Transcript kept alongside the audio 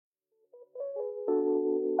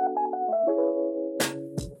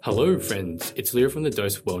Hello friends, it's Leo from the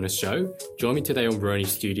Doseof Wellness show. Join me today on Brony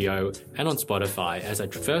Studio and on Spotify as I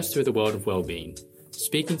traverse through the world of well-being,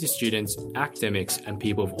 speaking to students, academics and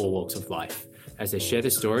people of all walks of life as they share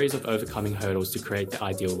their stories of overcoming hurdles to create the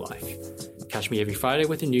ideal life. Catch me every Friday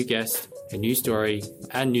with a new guest, a new story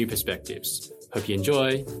and new perspectives. Hope you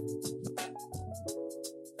enjoy.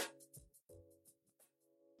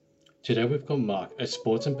 Today we've got Mark, a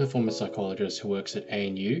sports and performance psychologist who works at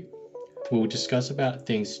ANU. We'll discuss about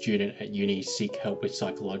things students at uni seek help with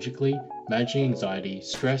psychologically, managing anxiety,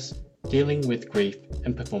 stress, dealing with grief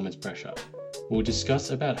and performance pressure. We'll discuss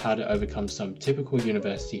about how to overcome some typical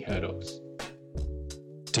university hurdles.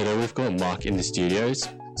 Today we've got Mark in the studios.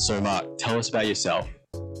 So Mark, tell us about yourself.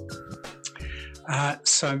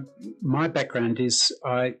 So my background is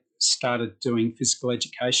I started doing physical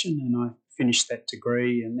education and I finished that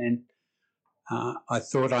degree, and then I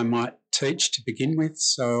thought I might teach to begin with,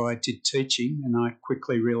 so I did teaching, and I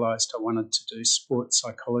quickly realised I wanted to do sports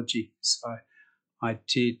psychology. So I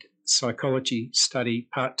did psychology study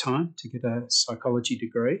part-time to get a psychology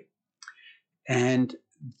degree, and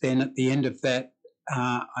then at the end of that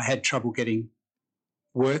I had trouble getting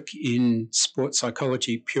work in sports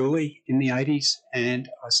psychology purely in the 80s, and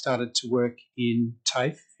I started to work in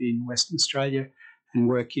TAFE in Western Australia and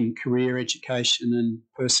work in career education and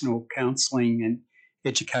personal counselling and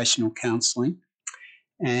educational counselling.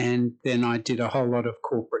 And then I did a whole lot of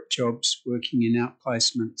corporate jobs working in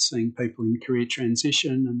outplacement, seeing people in career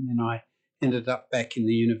transition, and then I ended up back in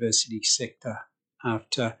the university sector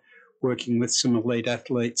after working with some elite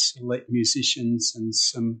athletes, elite musicians and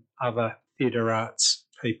some other theatre arts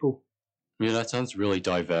people. Yeah, that sounds really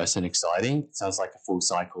diverse and exciting. It sounds like a full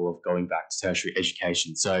cycle of going back to tertiary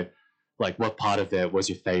education. So what part of it was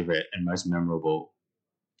your favourite and most memorable?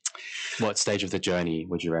 What stage of the journey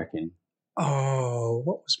would you reckon? Oh,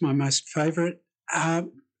 what was my most favourite?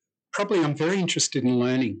 Probably I'm very interested in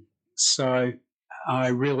learning. So I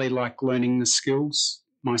really like learning the skills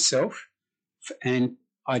myself, and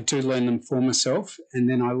I do learn them for myself, and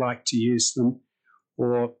then I like to use them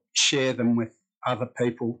or share them with other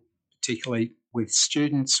people, particularly with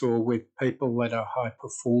students or with people that are high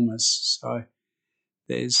performers. So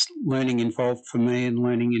there's learning involved for me and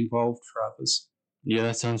learning involved for others. Yeah,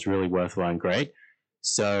 that sounds really worthwhile and great.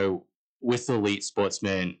 So with elite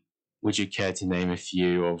sportsmen, would you care to name a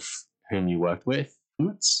few of whom you worked with?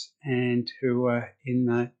 And who were in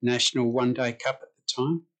the National One Day Cup at the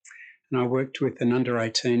time. And I worked with an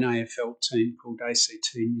under-18 AFL team called ACT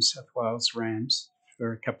New South Wales Rams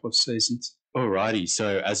for a couple of seasons. Alrighty,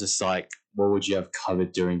 so as a psych, what would you have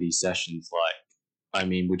covered during these sessions?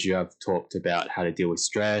 Would you have talked about how to deal with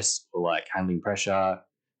stress or handling pressure,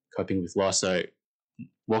 coping with loss? So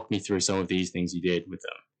walk me through some of these things you did with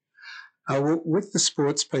them. With the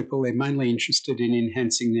sports people, they're mainly interested in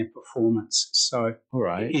enhancing their performance. So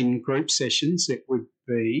in group sessions, it would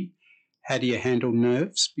be, how do you handle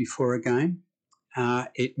nerves before a game?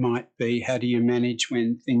 It might be, how do you manage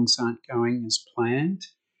when things aren't going as planned?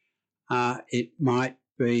 It might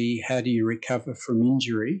be, how do you recover from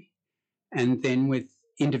injury? And then with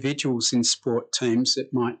individuals in sport teams,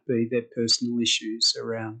 it might be their personal issues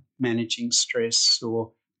around managing stress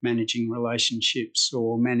or managing relationships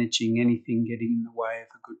or managing anything getting in the way of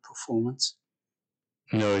a good performance.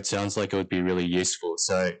 No, it sounds like it would be really useful.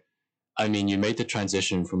 So, you made the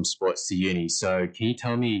transition from sports to uni. So can you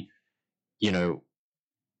tell me,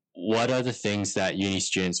 what are the things that uni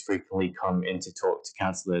students frequently come in to talk to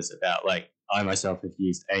counsellors about? I myself have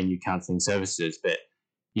used ANU counselling services, but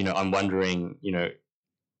I'm wondering,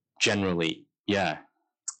 generally, yeah.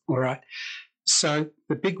 All right. So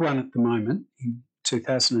the big one at the moment in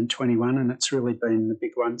 2021, and it's really been the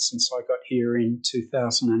big one since I got here in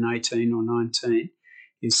 2018 or 19,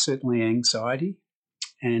 is certainly anxiety.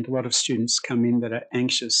 And a lot of students come in that are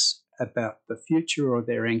anxious about the future or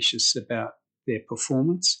they're anxious about their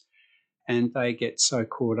performance, and they get so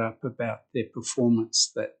caught up about their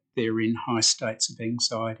performance that they're in high states of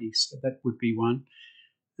anxiety. So that would be one.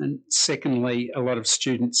 And secondly, a lot of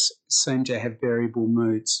students seem to have variable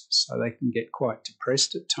moods, so they can get quite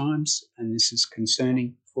depressed at times, and this is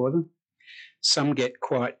concerning for them. Some get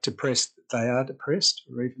quite depressed that they are depressed,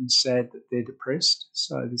 or even sad that they're depressed,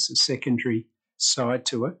 so there's a secondary side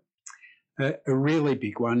to it. A really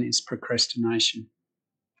big one is procrastination,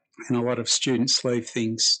 and a lot of students leave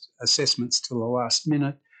assessments till the last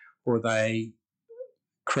minute, or they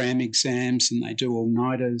cram exams and they do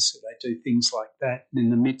all-nighters, or they do things like that. And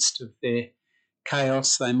in the midst of their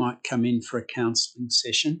chaos, they might come in for a counselling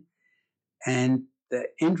session. And the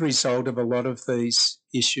end result of a lot of these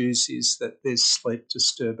issues is that there's sleep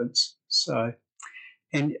disturbance. So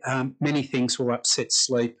And many things will upset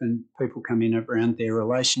sleep, and people come in around their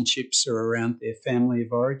relationships or around their family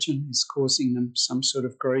of origin is causing them some sort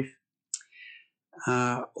of grief.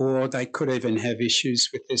 Or they could even have issues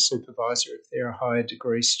with their supervisor if they're a higher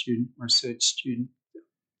degree student, research student.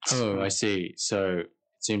 Oh, I see. So it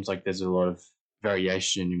seems like there's a lot of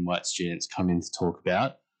variation in what students come in to talk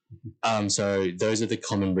about. So those are the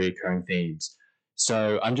common recurring themes.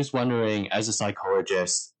 So I'm just wondering, as a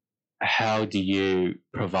psychologist, how do you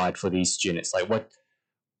provide for these students? Like,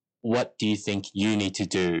 what do you think you need to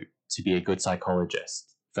do to be a good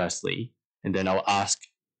psychologist, firstly? And then I'll ask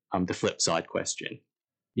the flip side question.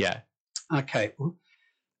 Yeah. Okay. Well,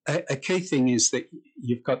 a key thing is that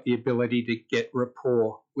you've got the ability to get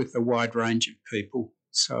rapport with a wide range of people.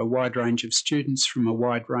 So a wide range of students from a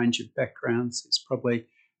wide range of backgrounds. There's probably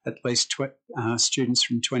at least students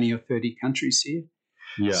from 20 or 30 countries here.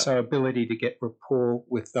 Yeah. So ability to get rapport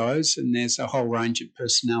with those, and there's a whole range of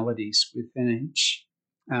personalities within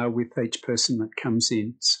with each person that comes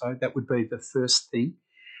in. So that would be the first thing.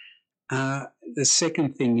 The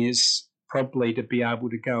second thing is probably to be able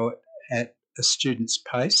to go at a student's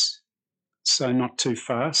pace, so not too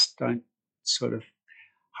fast. Don't sort of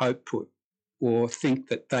hope or think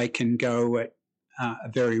that they can go at a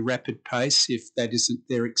very rapid pace if that isn't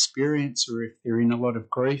their experience, or if they're in a lot of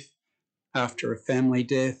grief after a family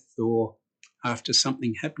death or after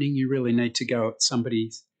something happening. You really need to go at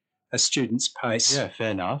a student's pace. Yeah,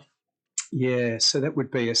 fair enough. Yeah, so that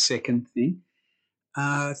would be a second thing.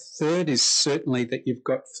 Third is certainly that you've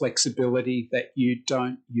got flexibility, that you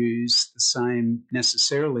don't use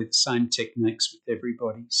necessarily the same techniques with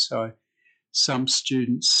everybody. So some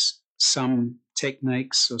students, some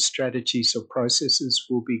techniques or strategies or processes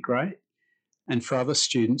will be great. And for other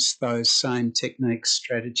students, those same techniques,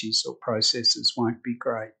 strategies or processes won't be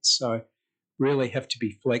great. So really have to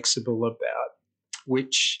be flexible about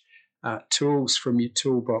which tools from your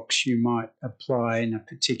toolbox you might apply in a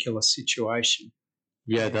particular situation.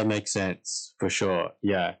 Yeah, that makes sense for sure.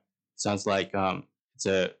 Yeah. Sounds like it's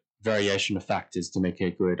a variation of factors to make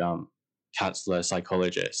a good counselor,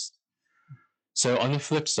 psychologist. So on the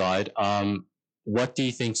flip side, what do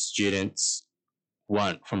you think students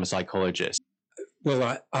want from a psychologist?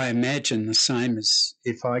 Well, I imagine the same as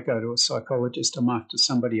if I go to a psychologist, I'm after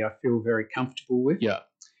somebody I feel very comfortable with. Yeah.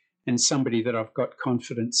 And somebody that I've got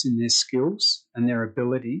confidence in their skills and their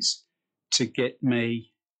abilities to get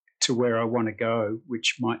me to where I want to go,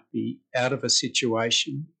 which might be out of a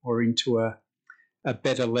situation or into a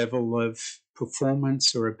better level of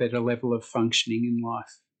performance or a better level of functioning in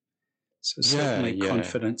life. So certainly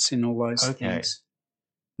confidence in all those things.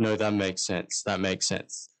 No, that makes sense. That makes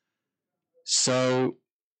sense. So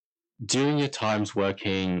during your times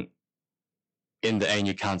working in the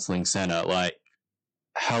ANU Counselling Centre, like,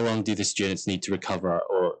 how long do the students need to recover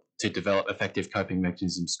or to develop effective coping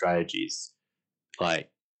mechanism strategies, like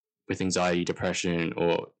with anxiety, depression,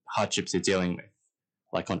 or hardships they're dealing with,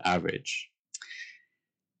 like on average?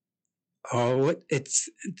 Oh,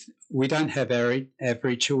 we don't have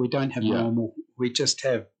average or we don't have normal. We just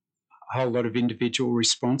have a whole lot of individual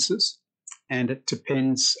responses, and it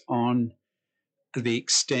depends on the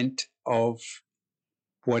extent of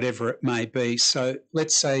whatever it may be. So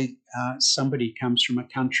let's say somebody comes from a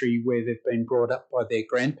country where they've been brought up by their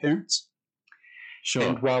grandparents. Sure.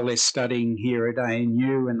 And while they're studying here at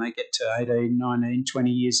ANU and they get to 18, 19,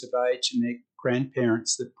 20 years of age, and their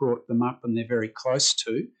grandparents that brought them up and they're very close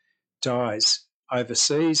to dies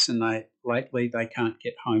overseas, and lately they can't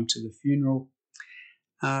get home to the funeral.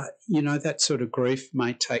 That sort of grief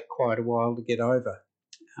may take quite a while to get over.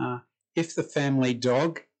 If the family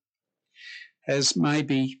dog has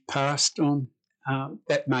maybe passed on,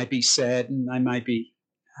 that may be sad, and they may be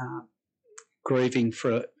grieving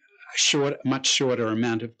for a much shorter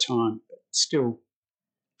amount of time, but still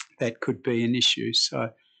that could be an issue. So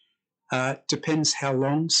depends how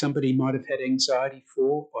long somebody might have had anxiety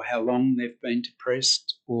for, or how long they've been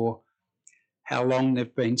depressed, or how long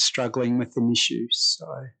they've been struggling with an issue. So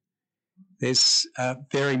there's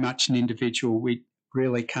very much an individual. We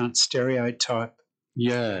really can't stereotype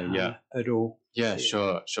at all. Yeah,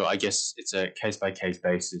 sure. I guess it's a case-by-case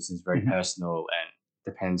basis. It's very personal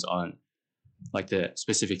and depends on like the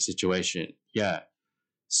specific situation. Yeah.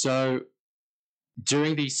 So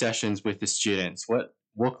during these sessions with the students,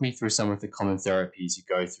 walk me through some of the common therapies you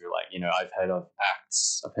go through. Like, I've heard of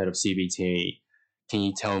ACTS, I've heard of CBT. Can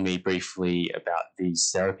you tell me briefly about these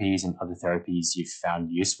therapies and other therapies you've found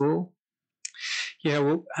useful? Yeah,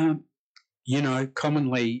 well,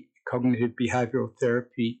 commonly cognitive behavioural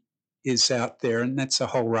therapy is out there, and that's a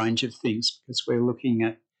whole range of things because we're looking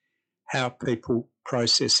at how people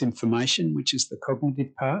process information, which is the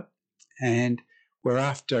cognitive part, and we're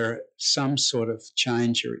after some sort of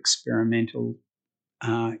change or experimenting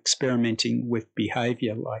with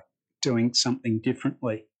behaviour, like doing something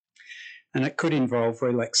differently. And it could involve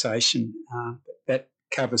relaxation. That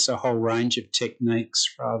covers a whole range of techniques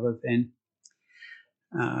rather than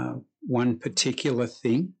one particular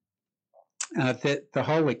thing. The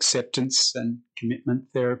whole acceptance and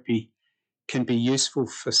commitment therapy can be useful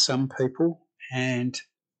for some people, and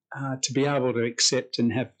to be able to accept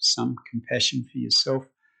and have some compassion for yourself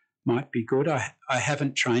might be good. I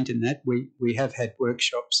haven't trained in that. We have had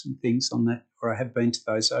workshops and things on that, or I have been to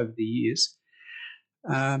those over the years.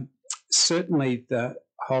 Certainly the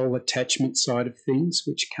whole attachment side of things,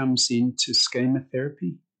 which comes into schema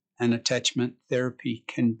therapy, and attachment therapy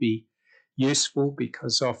can be useful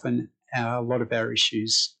because often a lot of our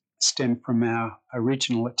issues stem from our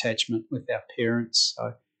original attachment with our parents.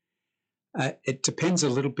 So it depends a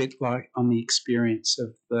little bit like on the experience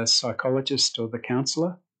of the psychologist or the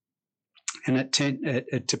counsellor, and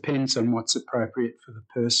it depends on what's appropriate for the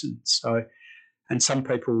person. So, and some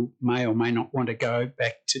people may or may not want to go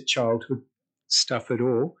back to childhood stuff at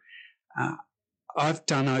all. I've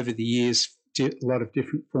done over the years a lot of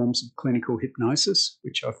different forms of clinical hypnosis,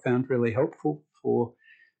 which I've found really helpful for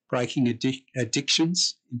breaking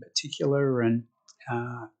addictions in particular, and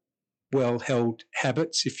well-held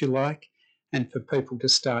habits, if you like, and for people to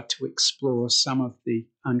start to explore some of the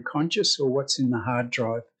unconscious or what's in the hard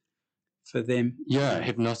drive for them. Yeah,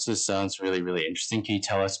 hypnosis sounds really, really interesting. Can you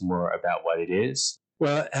tell us more about what it is?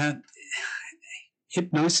 Well,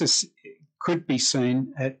 hypnosis could be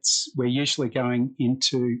seen as we're usually going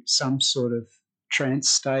into some sort of trance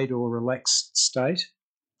state or relaxed state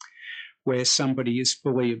where somebody is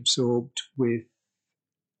fully absorbed with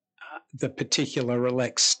the particular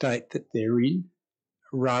relaxed state that they're in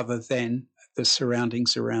rather than the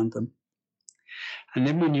surroundings around them. And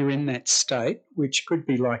then when you're in that state, which could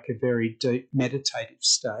be like a very deep meditative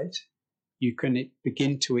state, you can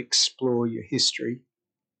begin to explore your history.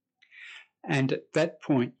 And at that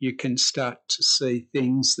point, you can start to see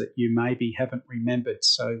things that you maybe haven't remembered,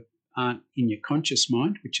 so aren't in your conscious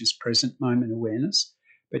mind, which is present moment awareness,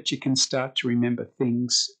 but you can start to remember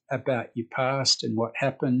things about your past and what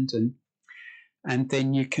happened, and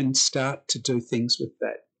then you can start to do things with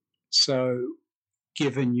that. So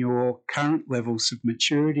given your current levels of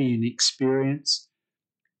maturity and experience,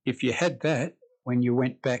 if you had that when you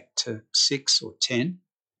went back to 6 or 10,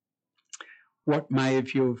 what may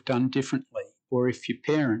have you have done differently? Or if your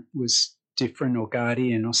parent was different, or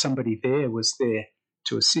guardian or somebody there was there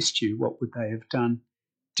to assist you, what would they have done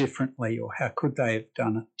differently, or how could they have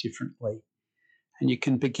done it differently? And you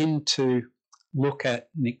can begin to look at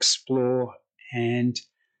and explore and,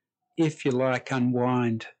 if you like,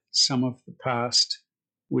 unwind some of the past,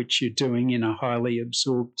 which you're doing in a highly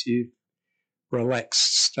absorptive,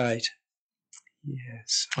 relaxed state.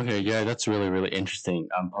 Yes. Okay, yeah, that's really, really interesting.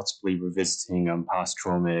 Possibly revisiting past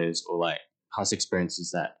traumas or like past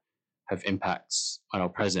experiences that have impacts on our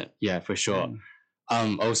present. Yeah, for sure.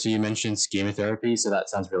 Also, you mentioned schema therapy, so that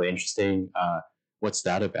sounds really interesting. What's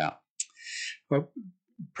that about? Well,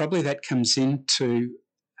 probably that comes into,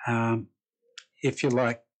 if you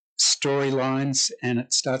like, storylines, and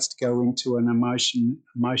it starts to go into an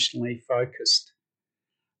emotionally focused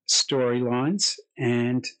storylines,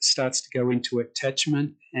 and starts to go into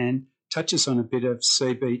attachment and touches on a bit of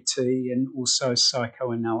CBT and also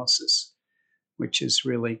psychoanalysis, which is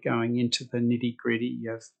really going into the nitty-gritty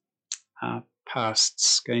of past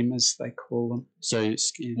schemas, they call them. So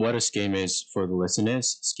what are schemas for the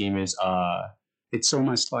listeners? Schemas are... It's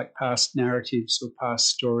almost like past narratives or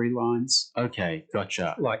past storylines. Okay,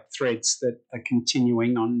 gotcha. Like threads that are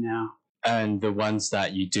continuing on now. And the ones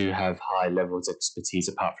that you do have high levels of expertise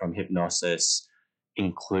apart from hypnosis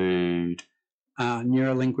include?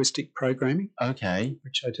 Neuro-linguistic programming. Okay.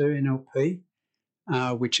 Which I do, NLP,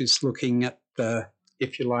 which is looking at the,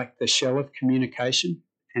 if you like, the shell of communication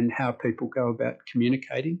and how people go about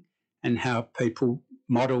communicating and how people,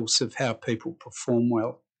 models of how people perform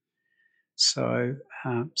well. So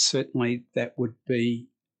certainly that would be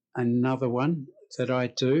another one that I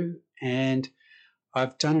do. And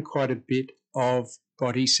I've done quite a bit of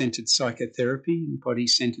body-centered psychotherapy and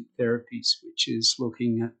body-centered therapies, which is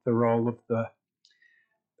looking at the role of the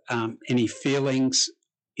any feelings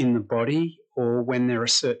in the body, or when there are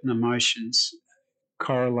certain emotions,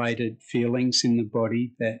 correlated feelings in the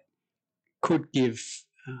body that could give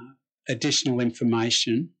additional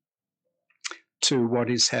information to what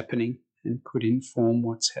is happening and could inform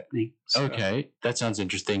what's happening. So, okay, that sounds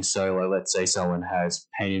interesting. So let's say someone has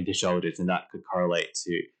pain in the shoulders, and that could correlate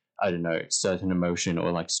to I don't know, certain emotion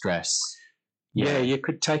or like stress. Yeah, you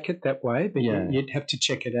could take it that way, but you'd have to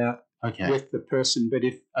check it out with the person. But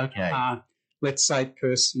if, let's say,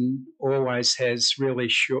 person always has really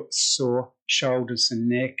sore shoulders and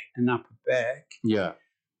neck and upper back,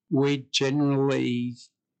 we generally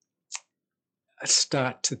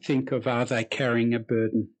start to think of, are they carrying a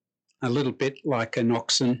burden? A little bit like an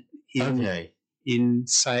oxen in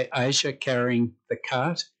say, Asia carrying the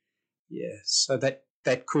cart. Yeah, so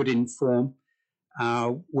that could inform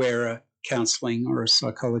where a counselling or a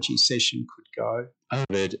psychology session could go. I've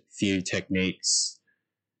heard a few techniques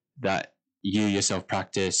that you yourself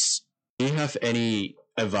practice. Do you have any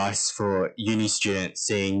advice for uni students,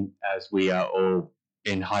 seeing as we are all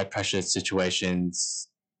in high pressure situations,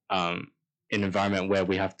 in an environment where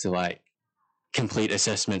we have to like complete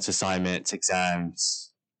assessments, assignments,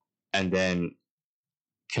 exams, and then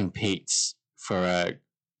compete for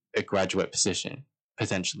a graduate position,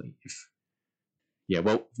 potentially?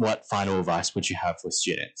 What final advice would you have for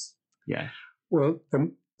students? Well,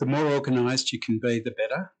 the more organised you can be, the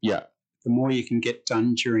better. The more you can get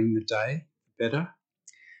done during the day, the better.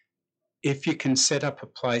 If you can set up a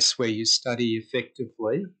place where you study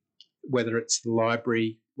effectively, whether it's the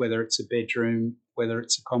library, whether it's a bedroom, whether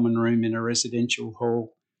it's a common room in a residential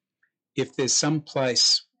hall, if there's some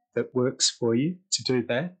place that works for you to do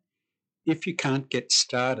that, if you can't get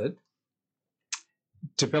started,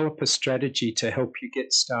 develop a strategy to help you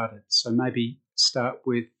get started. So maybe start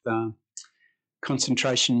with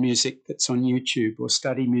concentration music that's on YouTube, or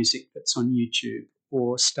study music that's on YouTube,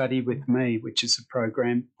 or Study With Me, which is a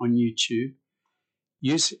program on YouTube.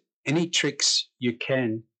 Use any tricks you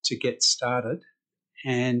can to get started.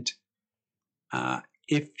 And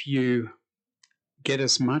if you get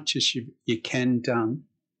as much as you can done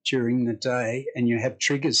during the day and you have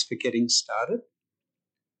triggers for getting started,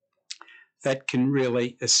 that can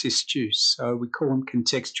really assist you. So we call them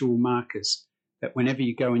contextual markers, that whenever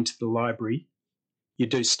you go into the library, you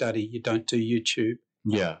do study, you don't do YouTube.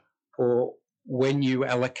 Or when you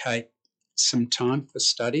allocate some time for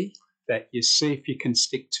study, that you see if you can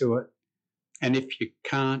stick to it. And if you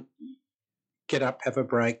can't, get up, have a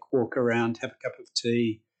break, walk around, have a cup of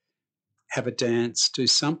tea, have a dance, do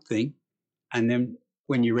something. And then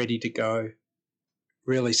when you're ready to go,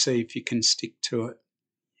 really see if you can stick to it.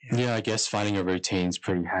 I guess finding a routine is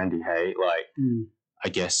pretty handy, hey? Like, I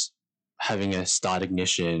guess having a start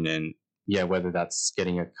ignition, and whether that's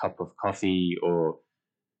getting a cup of coffee or,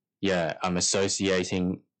 I'm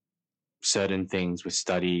associating certain things with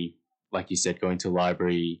study, like you said, going to the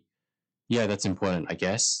library. That's important, I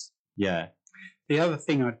guess. The other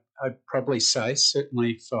thing I'd probably say,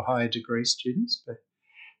 certainly for higher degree students, but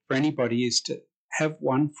for anybody, is to have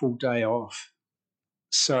one full day off.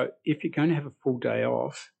 So if you're going to have a full day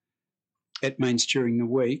off, it means during the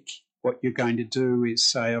week, what you're going to do is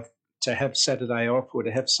say, to have Saturday off or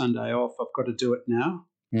to have Sunday off, I've got to do it now.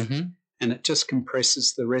 And it just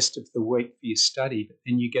compresses the rest of the week for your study. But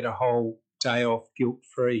then you get a whole day off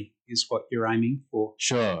guilt-free is what you're aiming for.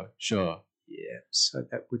 Sure. Yeah, so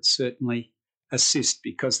that would certainly assist,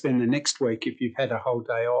 because then the next week, if you've had a whole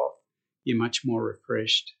day off, you're much more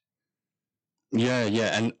refreshed.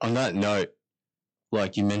 And on that note,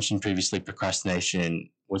 like you mentioned previously, procrastination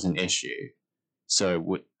was an issue.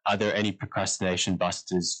 So are there any procrastination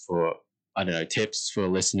busters for, I don't know, tips for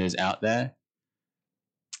listeners out there?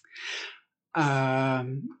 I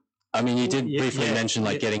mean, you did briefly mention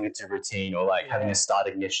like getting into routine, or like having a start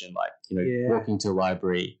ignition, like, walking to a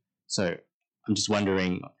library. So I'm just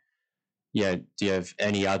wondering, do you have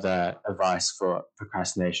any other advice for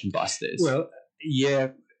procrastination busters? Well,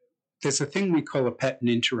 there's a thing we call a pattern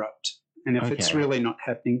interrupt. And if it's really not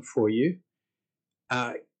happening for you,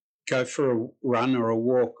 go for a run or a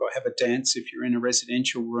walk, or have a dance if you're in a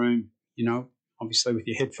residential room, obviously with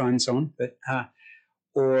your headphones on, but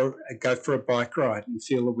or go for a bike ride and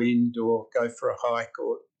feel the wind, or go for a hike,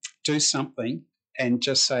 or do something and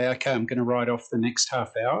just say, okay, I'm going to ride off the next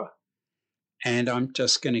half hour, and I'm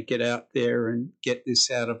just going to get out there and get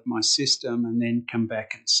this out of my system, and then come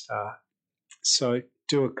back and start. So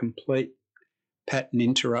do a complete pattern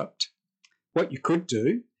interrupt. What you could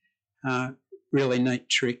do, really neat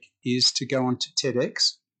trick, is to go onto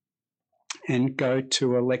TEDx and go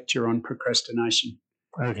to a lecture on procrastination.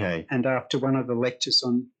 And after one of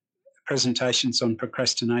the presentations on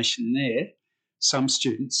procrastination there, some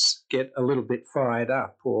students get a little bit fired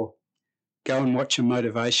up, or go and watch a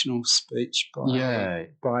motivational speech by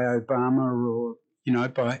Obama, or,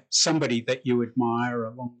 by somebody that you admire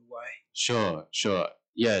along the way. Sure.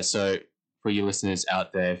 Yeah, so for you listeners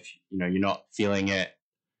out there, if you're not feeling it,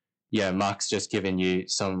 Mark's just given you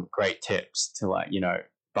some great tips to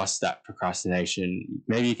bust that procrastination,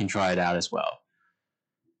 maybe you can try it out as well.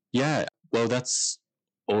 Yeah, well, that's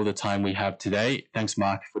all the time we have today. Thanks,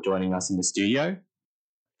 Mark, for joining us in the studio.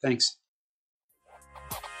 Thanks.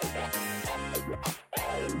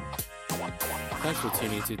 Thanks for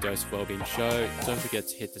tuning into Doseof Wellbeing Show. Don't forget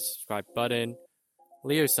to hit the subscribe button.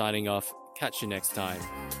 Leo signing off. Catch you next time.